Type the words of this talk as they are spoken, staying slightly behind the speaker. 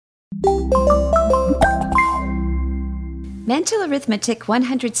Mental Arithmetic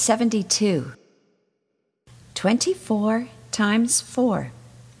 172. 24 times 4.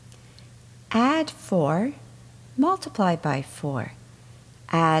 Add 4, multiply by 4.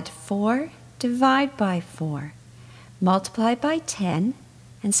 Add 4, divide by 4. Multiply by 10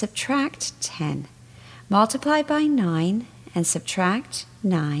 and subtract 10. Multiply by 9 and subtract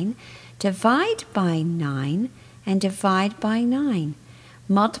 9. Divide by 9 and divide by 9.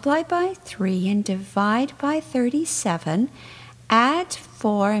 Multiply by 3 and divide by 37. Add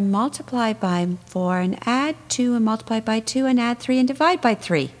 4 and multiply by 4 and add 2 and multiply by 2 and add 3 and divide by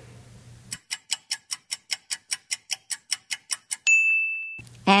 3.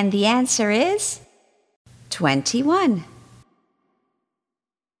 And the answer is 21.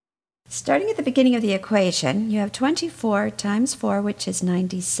 Starting at the beginning of the equation, you have 24 times 4, which is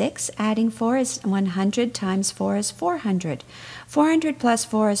 96. Adding 4 is 100 times 4 is 400. 400 plus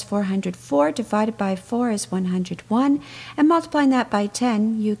 4 is 404. Divided by 4 is 101. And multiplying that by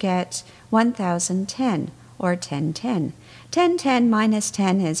 10, you get 1010, or 1010. 1010 minus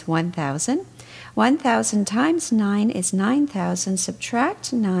 10 is 1000. 1000 times 9 is 9000.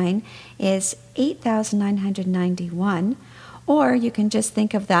 Subtract 9 is 8991. Or you can just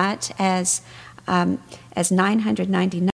think of that as 999.